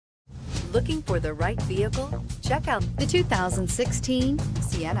Looking for the right vehicle? Check out the 2016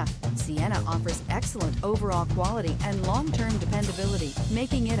 Sienna. Sienna offers excellent overall quality and long-term dependability,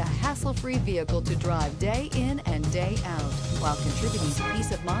 making it a hassle-free vehicle to drive day in and day out, while contributing to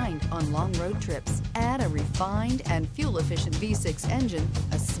peace of mind on long road trips. Add a refined and fuel-efficient V6 engine,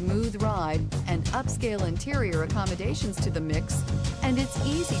 a smooth ride, and upscale interior accommodations to the mix, and it's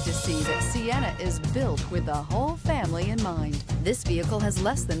easy to see that Sienna is built with the whole family in mind. This vehicle has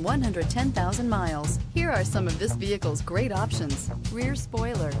less than 110,000 miles. Here are some of this vehicle's great options: rear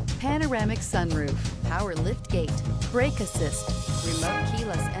spoiler, panoramic sunroof, power lift gate, brake assist, remote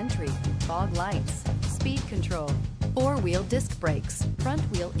keyless entry, fog lights, speed control, four-wheel disc brakes,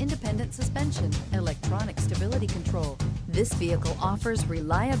 front-wheel independent suspension, electronic stability control. This vehicle offers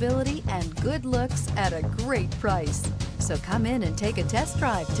reliability and good looks at a great price. So come in and take a test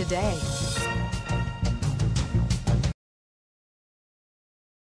drive today.